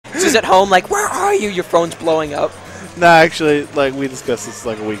He's at home like, where are you? Your phone's blowing up. Nah, actually, like we discussed this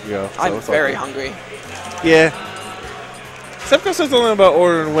like a week ago. So I'm very hungry. Yeah. Stepko said something about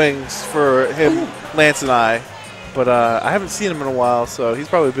ordering wings for him, Lance, and I. But I haven't seen him in a while, so he's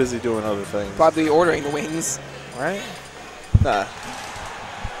probably busy doing other things. Probably ordering the wings. Right? Nah.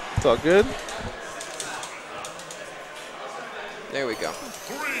 It's all good. There we go.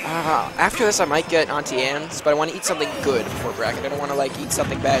 After this, I might get Auntie Anne's, but I want to eat something good before bracket. I don't want to like eat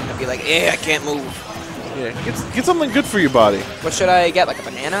something bad and be like, I can't move. Yeah, get something good for your body. What should I get? Like a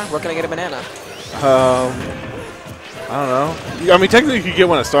banana? Where can I get a banana? I don't know. I mean, technically, you could get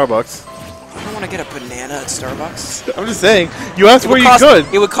one at Starbucks. I don't want to get a banana at Starbucks. I'm just saying. You asked where you could.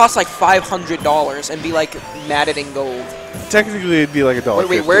 It would cost like $500 and be like matted in gold. Technically, it'd be like $1.50.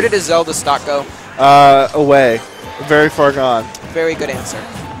 Wait, where did his Zelda stock go? Away. Very far gone. Very good answer.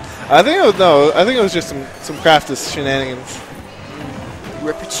 I think it was, no. I think it was just some Craftis shenanigans.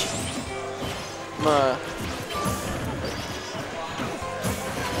 Rippage.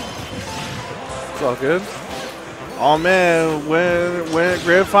 It's all good. Oh man, win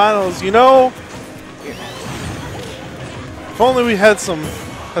grand finals. You know, if only we had some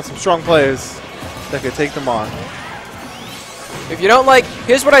strong players that could take them on. If you don't like,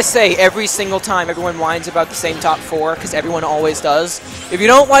 here's what I say every single time everyone whines about the same top 4, because everyone always does. If you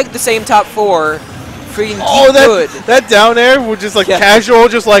don't like the same top 4, freaking good. That down air would just like casual,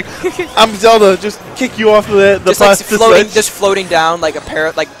 just like I'm Zelda, just kick you off the just floating down like a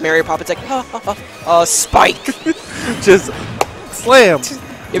parrot, like Mary Poppins, like spike. Just slam.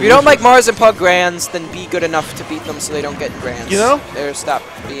 If you don't like Mars and Pug Grands, then be good enough to beat them so they don't get Grands. You know? They're stop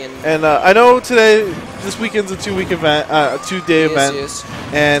being. And I know this weekend's a 2-week event, a 2-day event,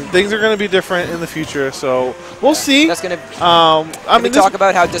 and things are going to be different in the future. So we'll see. That's going to. I mean, talk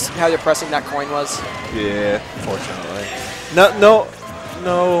about how depressing that coin was. Yeah, fortunately. No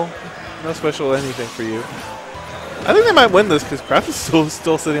special anything for you. I think they might win this because Craftis is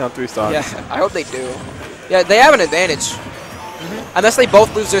still sitting on 3 stocks. Yeah, I hope they do. Yeah, they have an advantage. Unless they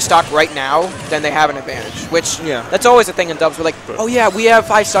both lose their stock right now, then they have an advantage. Which, that's always a thing in dubs. We're like, oh yeah, we have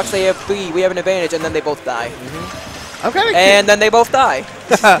 5 stocks, they have 3, we have an advantage, and then they both die. I'm kind of and then they both die.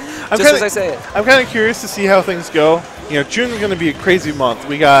 Just as I say it. I'm kind of curious to see how things go. You know, June is going to be a crazy month.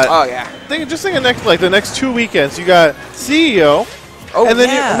 We got. Oh yeah. Just think of the next 2 weekends. You got CEO. Oh, and then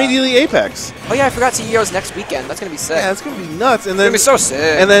you immediately Apex. Oh yeah, I forgot CEO's next weekend. That's gonna be sick. Yeah, it's gonna be nuts. And then it's gonna be so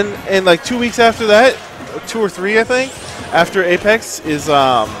sick. And then like 2 weeks after that, 2 or 3 I think, after Apex is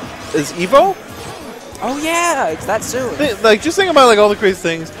Evo. Oh yeah, it's that soon. Just think about like all the crazy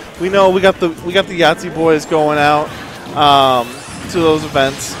things. We know we got the Yahtzee boys going out to those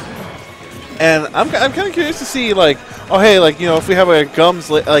events, and I'm kind of curious to see like, oh hey, like you know if we have a GUMS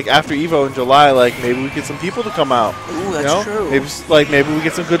like after Evo in July, like maybe we get some people to come out. Ooh, that's true. Maybe we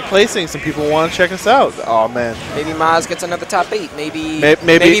get some good placings. Some people want to check us out. Oh man. Maybe Maz gets another top 8. Maybe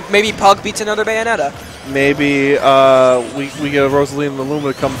Pug beats another Bayonetta. Maybe we get a Rosaline and the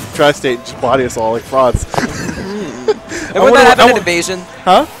Luma to come from Tri-State and just body us all like frauds. Remember that happened in Invasion?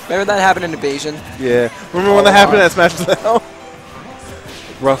 Huh? Remember that happened in Invasion? Yeah. Remember when that happened at Smash Bros.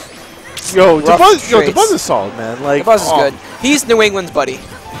 Rough. Yo, DeBuzz is solid, man. Like DeBuzz is good. He's New England's buddy.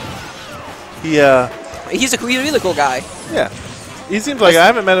 He's a really cool guy. Yeah. He seems like I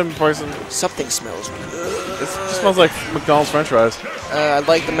haven't met him in person. Something smells good. It just smells like McDonald's French fries. I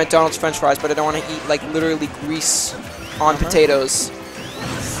like the McDonald's French fries, but I don't want to eat like literally grease on potatoes.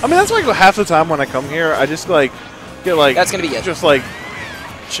 I mean, that's like half the time when I come here, I just like get like that's gonna be it. Just like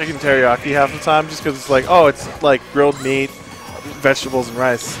chicken teriyaki half the time, just because it's like it's like grilled meat, vegetables, and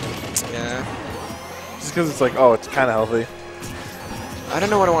rice. Yeah. Just because it's like it's kind of healthy. I don't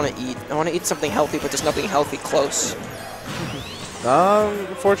know what I want to eat. I want to eat something healthy, but there's nothing healthy close.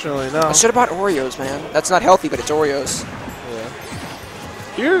 Unfortunately, no. I should have bought Oreos, man. That's not healthy, but it's Oreos.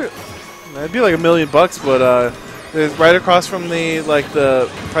 Yeah. It'd be like $1 million, but there's right across from the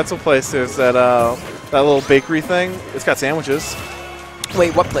pretzel place. There's that little bakery thing. It's got sandwiches.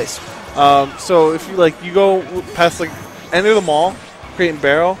 Wait, what place? So if you go past enter the mall, Crate and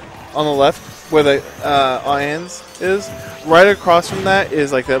Barrel on the left where the Anne's is. Right across from that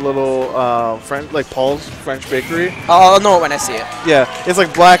is like that little Paul's French Bakery. I'll know it when I see it. Yeah, it's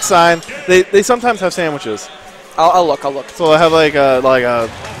like black sign. They sometimes have sandwiches. I'll look. So they have like a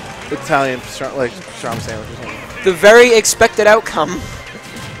Italian charm sandwich or something. The very expected outcome.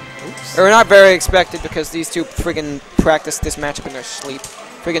 Oops. Or not very expected because these two friggin' practice this matchup in their sleep.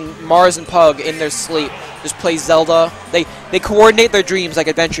 Friggin' Mars and Pug in their sleep just play Zelda. They coordinate their dreams like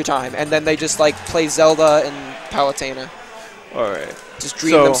Adventure Time, and then they just play Zelda and Palutena. All right. Just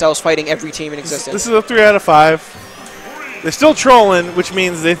dream themselves fighting every team in existence. This is a 3 out of 5. They're still trolling, which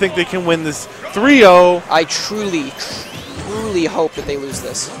means they think they can win this 3-0. I truly hope that they lose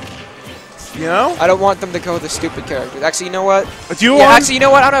this. You know? I don't want them to go with the stupid characters. Actually, you know what? Do you Yeah, want? actually, you know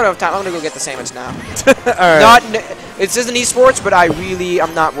what? I don't have time. I'm gonna go get the sandwich now. All right. Not. This isn't esports, but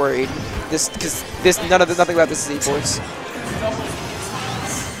I'm not worried. Because nothing about this is esports.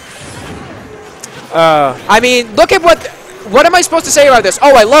 I mean, look at what am I supposed to say about this?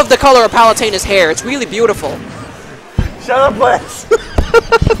 Oh, I love the color of Palutena's hair. It's really beautiful. Shut up, Lex.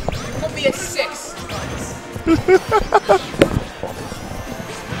 Put me at 6. You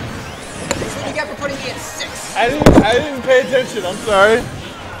get for putting me at 6. I didn't pay attention. I'm sorry.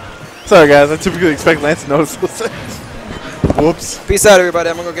 Sorry, guys. I typically expect Lance to notice those things. Whoops. Peace out, everybody.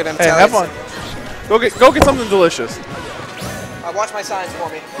 I'm gonna go get him. Hey, have fun. Go get something delicious. Watch my signs for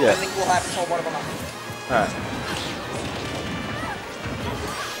me. Yeah. I think we'll have to hold one of them up. All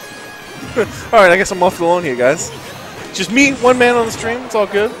right. All right. I guess I'm left alone here, guys. Just me, one man on the stream. It's all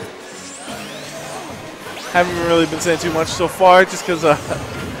good. Haven't really been saying too much so far, just because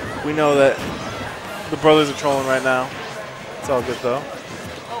we know that the brothers are trolling right now. It's all good though.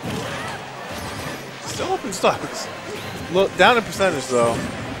 Still open stocks. Look down in percentage though.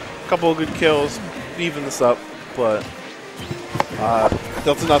 A couple of good kills, even this up, but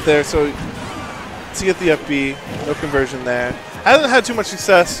Delta not there. So to get the FB, no conversion there. Hasn't had too much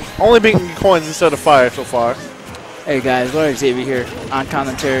success. Only beating coins instead of fire so far. Hey guys, Lord Xavier here on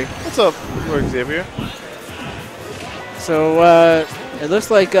commentary. What's up, Lord Xavier? So it looks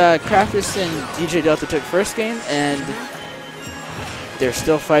like Craftis and DJ Delta took first game, and they're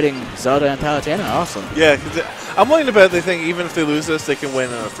still fighting Zelda and Palutena. Awesome. Yeah, cause I'm willing to bet they think even if they lose this, they can win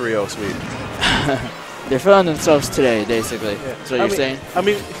in a 3-0 sweep. They're feeling themselves today, basically. Yeah. That's what you're saying. I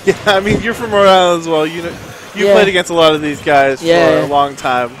mean, you're from Rhode Island as well. You know, you played against a lot of these guys for a long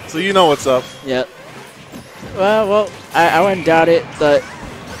time, so you know what's up. Yep. Well, I wouldn't doubt it, but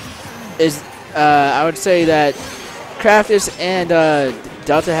I would say that Craftis and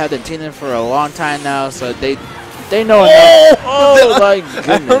Delta have been teaming for a long time now, so they know enough. Oh my goodness!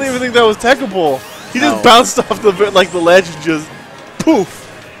 I don't even think that was techable. He just bounced off the ledge and just poof.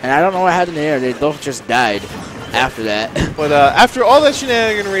 And I don't know what happened there. They both just died after that. But after all that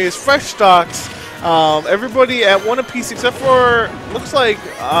shenaniganry, fresh stocks. Everybody at one apiece except for looks like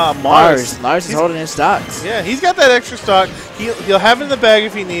Mars. Mars is holding his stocks. Yeah, he's got that extra stock. He'll have it in the bag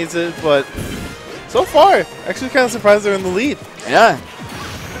if he needs it, but so far, actually kind of surprised they're in the lead. Yeah.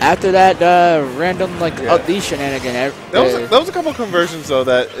 After that random up these shenanigan. That was a couple conversions though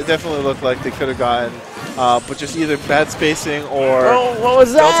that it definitely looked like they could have gotten, but just either bad spacing or what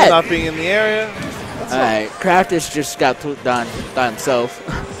was that? Delta not being in the area. All right, Craftis just got pooped on by himself.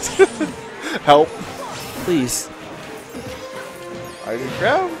 Help. Please. Are you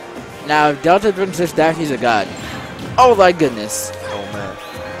crowd? Now, if Delta brings this back, he's a god. Oh my goodness. Oh man.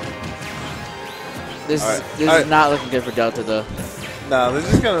 This is not looking good for Delta though. No, they're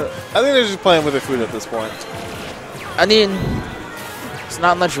just gonna. I think they're just playing with their food at this point. I mean, it's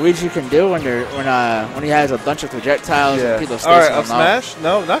not much Luigi can do when he has a bunch of projectiles and people All right, spacing up them out. smash.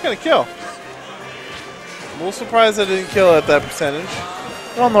 No, not gonna kill. I'm a little surprised I didn't kill at that percentage.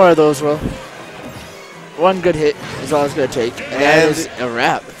 One more of those will. One good hit is all it's going to take. And that is a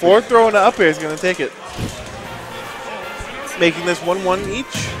wrap. Fourth throw in the up air is going to take it. Making this 1-1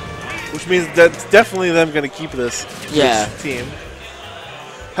 each, which means that's definitely them going to keep this team.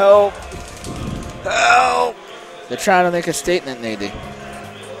 Help. Help. They're trying to make a statement, maybe.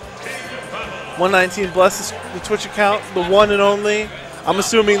 119 bless the Twitch account, the one and only. I'm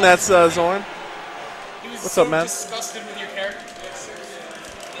assuming that's Zorn. What's up, man?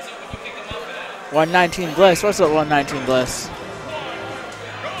 119 Bless. What's up, 119 Bless?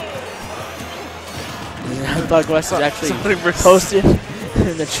 Pugwest is actually posted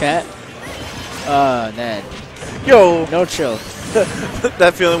in the chat. Man. Yo. No chill.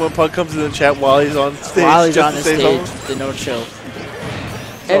 That feeling when Pug comes in the chat while he's on stage. While he's on the stage, the no chill.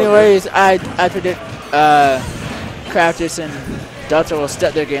 Anyways, I predict Craftis and Delta will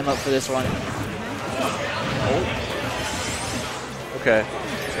step their game up for this one. Okay.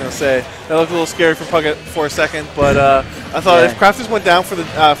 I was gonna say that looked a little scary for Pug for a second, but I thought if Craftis went down for the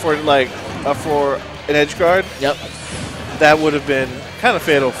for an edge guard, that would have been kind of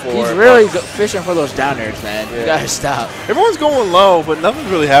fatal for. He's really fishing for those downers, man. You gotta stop. Everyone's going low, but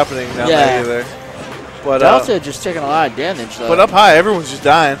nothing's really happening down there either. But Delta just taking a lot of damage, though. But up high, everyone's just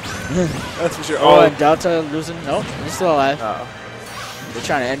dying. That's for sure. Oh, and Delta losing. Nope, he's still alive. They're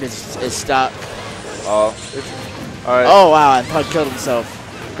trying to end his stock. All right. Oh wow, and Pug killed himself.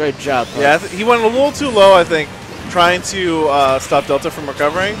 Great job, Pug. Yeah, he went a little too low, I think, trying to stop Delta from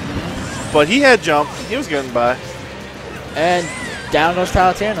recovering. But he had jump. He was getting by. And down goes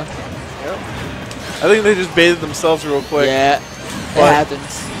Palutena. I think they just baited themselves real quick. Yeah, it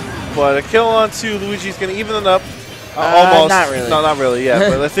happens. But a kill onto Luigi's going to even it up. Almost. Not really. No, not really, yeah.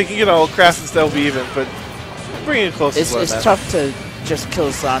 But I think, you know, Craftis will be even. But bringing it close It's tough to just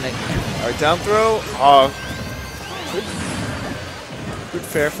kill Sonic. All right, down throw. Good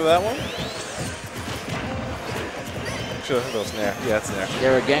fair for that one. Should have those there. Yeah, it's there. They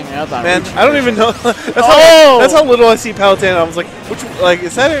were ganging up on Man, Luigi. I don't even know. That's how little I see Palutena. I was like,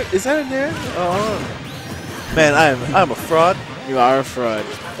 is that in there? Oh. Man, I'm a fraud. You are a fraud.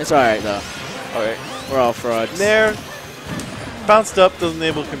 It's alright though. Alright. We're all frauds. There. Bounced up, doesn't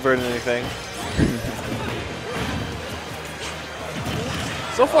able to convert anything.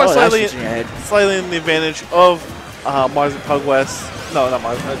 So far, slightly in the advantage of Mars and Pugwest. No, not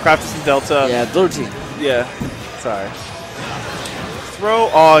Mars. Craftis and Delta. Yeah, blue team. Yeah. Sorry. Throw.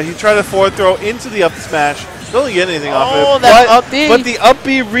 Oh, he tried a forward throw into the up smash. Doesn't get anything off it. That up B. But the up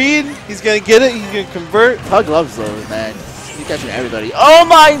B read, he's going to get it. He's going to convert. Pug loves those, man. He's catching everybody. Oh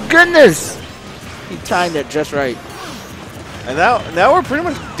my goodness! He timed it just right. And now we're pretty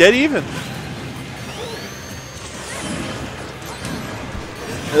much dead even.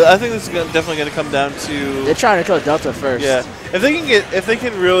 I think this is definitely going to come down to. They're trying to kill Delta first. Yeah, if they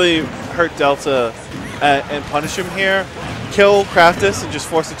can really hurt Delta and punish him here, kill Craftis and just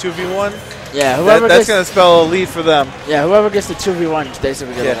force a 2v1. Yeah, that's going to spell a lead for them. Yeah, whoever gets the 2v1 is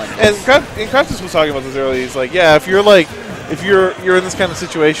basically going to win. And Craftis was talking about this earlier. He's like, yeah, if you're in this kind of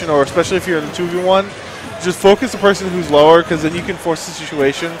situation, or especially if you're in the 2v1, just focus the person who's lower, because then you can force the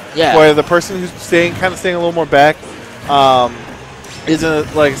situation where the person who's staying a little more back. Is in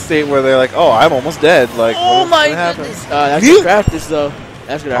a state where they're like, oh, I'm almost dead. Like, oh my goodness! That's good Craftis though.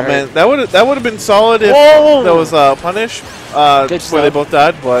 That's gonna hurt. Man, that would have been solid if that was punish where they both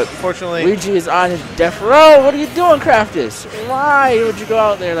died, but unfortunately, Luigi is on his death row. What are you doing, Craftis? Why would you go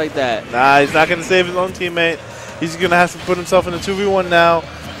out there like that? Nah, he's not gonna save his own teammate. He's gonna have to put himself in a 2v1 now.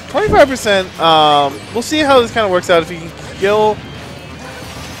 25%. We'll see how this kind of works out if he can kill.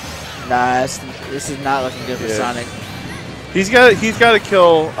 Nah, this is not looking good for Sonic. He's got to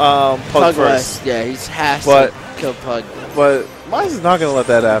kill Pug first. Yeah, he has to kill Pug. But Mars is not going to let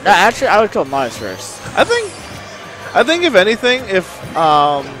that happen. No, actually, I would kill Mars first. I think if anything,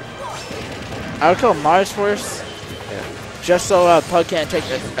 I would kill Mars first, just so Pug can't take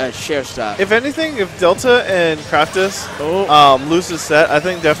a share stop. If anything, if Delta and Craftis lose this set, I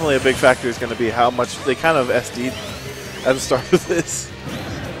think definitely a big factor is going to be how much they kind of SD'd at the start of this.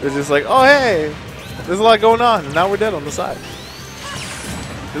 They're just like, oh hey. There's a lot going on, and now we're dead on the side.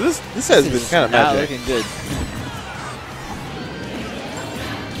 This has been kind of magic. Looking good.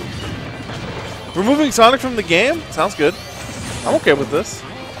 Removing Sonic from the game sounds good. I'm okay with this.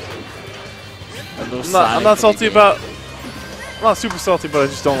 I'm not salty about. I'm not super salty, but I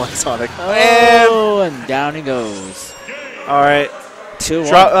just don't like Sonic. Oh, and down he goes. All right.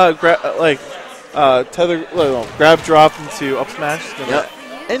 2-1. Tether, grab, drop into up smash. Yep.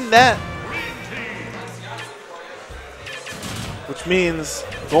 And that. Which means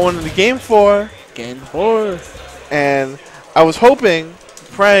going into game 4. Game 4. And I was hoping,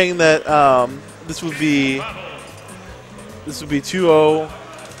 praying that this would be 2-0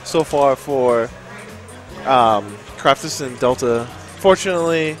 so far for Craftis and Delta.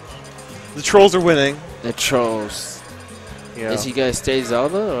 Fortunately, the trolls are winning. The trolls. Yeah. Is he gonna stay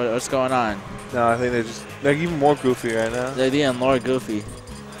Zelda, or what's going on? No, I think they're even more goofy right now. They're being more goofy.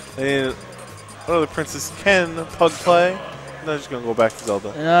 What other princess can Pug play? They're just going to go back to Zelda.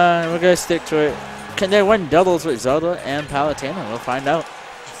 We're going to stick to it. Can they win doubles with Zelda and Palutena? We'll find out.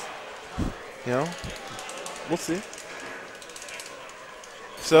 You know, we'll see.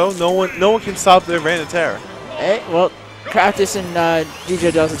 So, no one can stop their reign of terror. Hey, well, Craftis and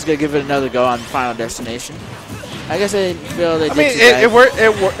DJ Delta's going to give it another go on Final Destination. I guess I didn't feel they did it worked.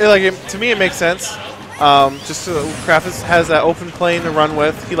 To me, it makes sense. Just so Craftis has that open plane to run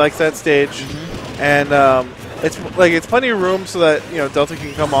with. He likes that stage. And it's plenty of room so that Delta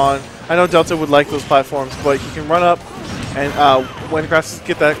can come on. I know Delta would like those platforms, but he can run up, and when Craftis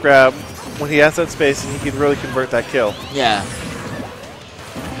get that grab, when he has that space, and he can really convert that kill. Yeah,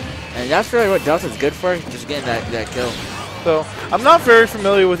 and that's really what Delta's good for, just getting that kill. So I'm not very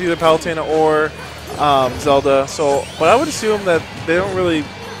familiar with either Palutena or Zelda, but I would assume that they don't really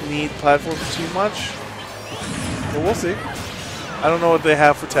need platforms too much. But we'll see. I don't know what they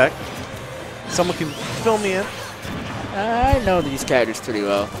have for tech. Someone can fill me in. I know these characters pretty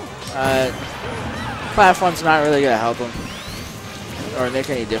well. Platform's not really going to help them or make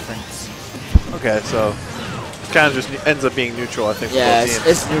any difference. Okay, so it kind of just ends up being neutral, I think. Yeah,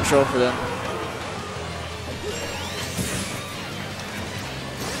 it's neutral for them.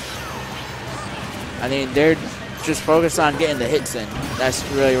 I mean, they're just focused on getting the hits in. That's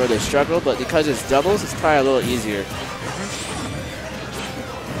really where they struggle, but because it's doubles, it's probably a little easier.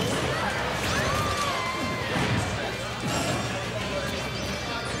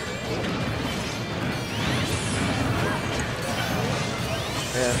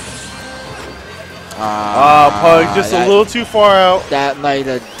 Pug just a little too far out. That might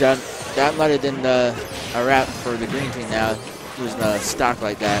have been a wrap for the green team now, losing a stock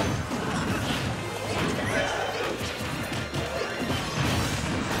like that.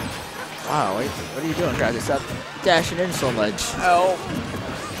 Wow, wait, what are you doing, Craftis? Stop dashing in so much. Help.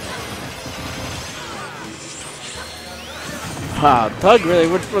 Wow, Pug really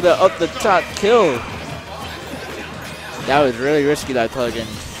went for the up the top kill. That was really risky, that Pug, and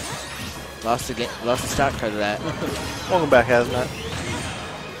lost the stock because of that. Welcome back, Hazmat.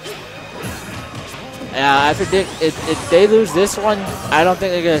 Yeah, I predict if they lose this one, I don't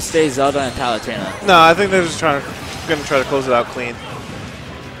think they're gonna stay Zelda and Palutena. No, I think they're just gonna try to close it out clean.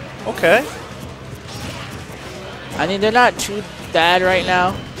 Okay. I mean, they're not too bad right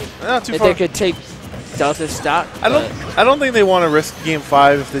now. They're not too if far. they could take Delta's stock. I don't think they want to risk Game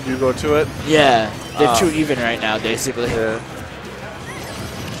 5 if they do go to it. Yeah, they're too even right now, basically. Yeah.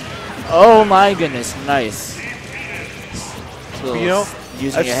 Oh my goodness, nice. You know,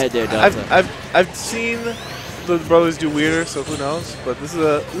 using your head there, Delta. I've seen the brothers do weirder, so who knows? But this is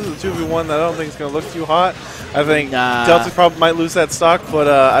a 2v1 that I don't think is going to look too hot. I think Delta probably might lose that stock, but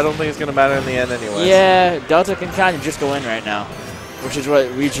I don't think it's going to matter in the end anyway. Yeah, Delta can kind of just go in right now, which is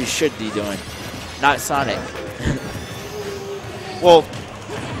what Rigi should be doing, not Sonic. Well,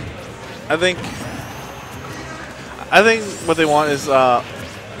 I think what they want is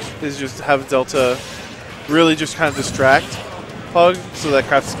just have Delta really just kind of distract Pug so that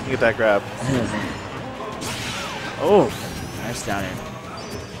Craftis can get that grab. Oh, nice down air.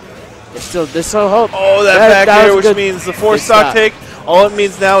 There's still hope. Oh, that back air, which good. means the 4-stock take. All it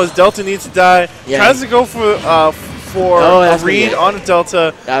means now is Delta needs to die. Yeah. Tries to go for a read on a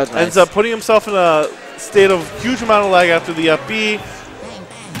Delta. That was nice. Ends up putting himself in a state of huge amount of lag after the up B.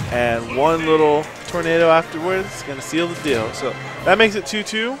 And one little tornado afterwards is going to seal the deal. So that makes it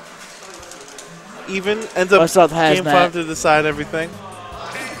 2-2. Even. Ends up Game 5 to decide everything.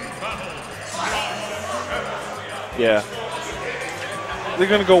 Yeah. They're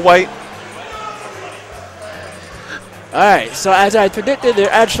going to go white. All right, so as I predicted,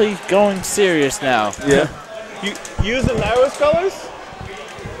 they're actually going serious now. Yeah. You using Nairo's colors?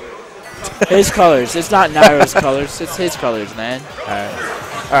 His colors. It's not Nairo's colors. It's his colors, man.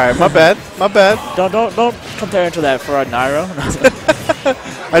 All right. My bad. Don't compare it to that for Nairo.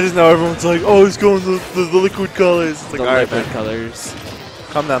 I just know everyone's like, oh, he's going the liquid colors. It's like, the all right, liquid man. colors.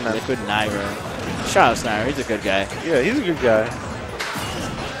 Calm down, man. Liquid Nairo. Shout out to Nairo. He's a good guy. Yeah, he's a good guy.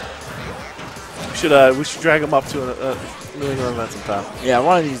 We should drag him up to a New England event sometime. Yeah,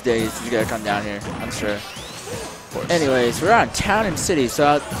 one of these days he's gonna come down here. I'm sure. Anyways, we're on Town and City,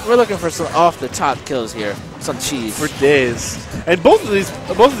 so we're looking for some off-the-top kills here. Some cheese. For days. And both of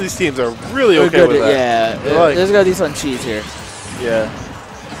these teams are really okay with that. Yeah, there's gonna be some cheese here. Yeah.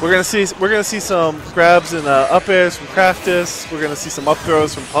 We're gonna see some grabs and up airs from Craftis. We're gonna see some up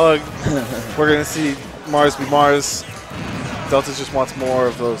throws from Pug. We're gonna see Mars be Mars. Delta just wants more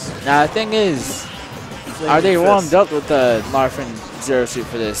of those. Now the thing is, are they warmed up with the Marfin Zero Suit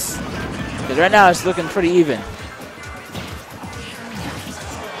for this? Because right now it's looking pretty even.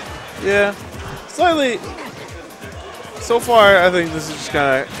 Yeah, slightly. So far, I think this is just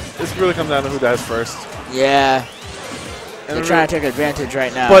kind of. This really comes down to who dies first. Yeah. And they're trying to take advantage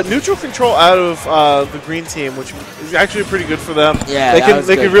right now. But neutral control out of the green team, which is actually pretty good for them. Yeah,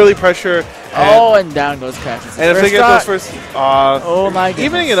 they can really pressure. And down goes Craftis. And if they get those first, oh my goodness,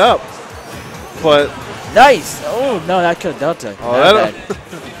 evening it up. But nice. Oh no, that killed Delta. Oh,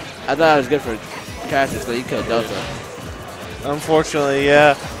 I thought it was good for Craftis, but he killed Delta. Unfortunately,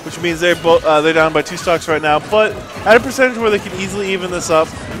 yeah. Which means they're they're down by 2 stocks right now, but at a percentage where they can easily even this up.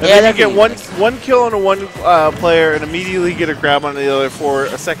 And they can get one kill on a one player and immediately get a grab on the other for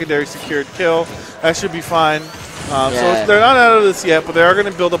a secondary secured kill. That should be fine. So they're not out of this yet, but they are going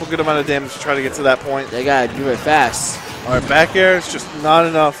to build up a good amount of damage to try to get to that point. They got to do it fast. All right, back air is just not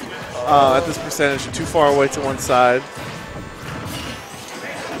enough at this percentage. Too far away to one side.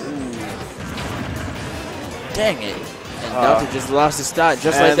 Ooh. Dang it. And Delta just lost his stock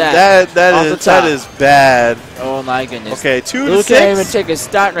just like that. That is bad. Oh my goodness. Okay, 2 to 6. Luke can't even take a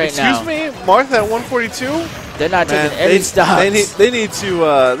stock right now. Excuse me, Martha at 142. They're not taking any stocks. They need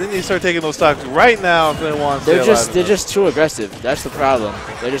to start taking those stocks right now if they want to. They're just too aggressive. That's the problem.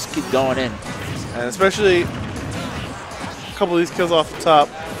 They just keep going in. And especially a couple of these kills off the top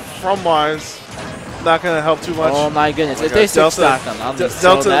from Mars. not going to help too much. Oh my goodness! Oh my if they God. six-stock them, I'm so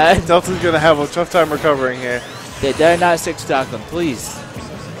Delta, mad. Delta's going to have a tough time recovering here. They dare not six-stock them, please.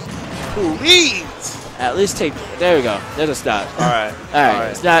 Please. At least take. There we go. There's a stock. All right. All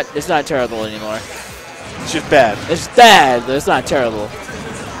right. It's not terrible anymore. It's just bad. It's bad, but it's not terrible.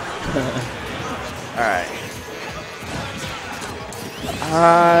 All right.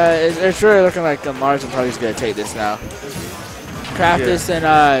 It's really looking like Mars and Pug's going to take this now. Craftis and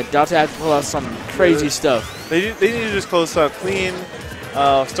Delta have to pull out some crazy stuff. They need to just close out clean,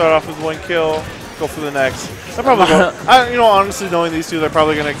 start off with 1 kill, go for the next. They're probably going, honestly, knowing these two, they're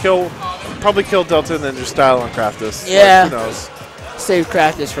probably going to kill Delta and then just style on Craftis. Yeah. Like, who knows? Save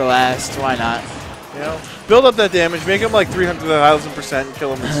Craftis for last. Why not? You know, build up that damage, make him like 300,000% and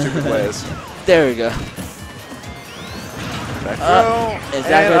kill him in stupid ways. There we go. Back throw. Is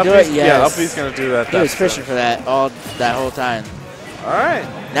that going to do it? Yes. Yeah, Uppy's going to do that. He was fishing for that that whole time. All right.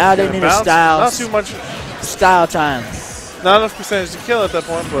 Now they need a style. Not too much. Style time. Not enough percentage to kill at that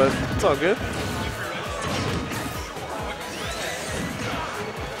point, but it's all good.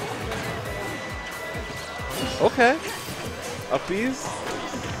 Okay. Uppies.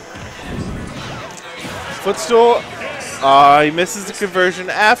 Footstool. He misses the conversion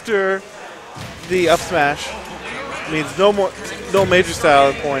after the up smash. Means no major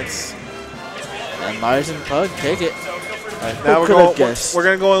style points. And Mars and Pug take it. Right, now we're going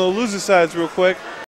to go on the loser sides real quick.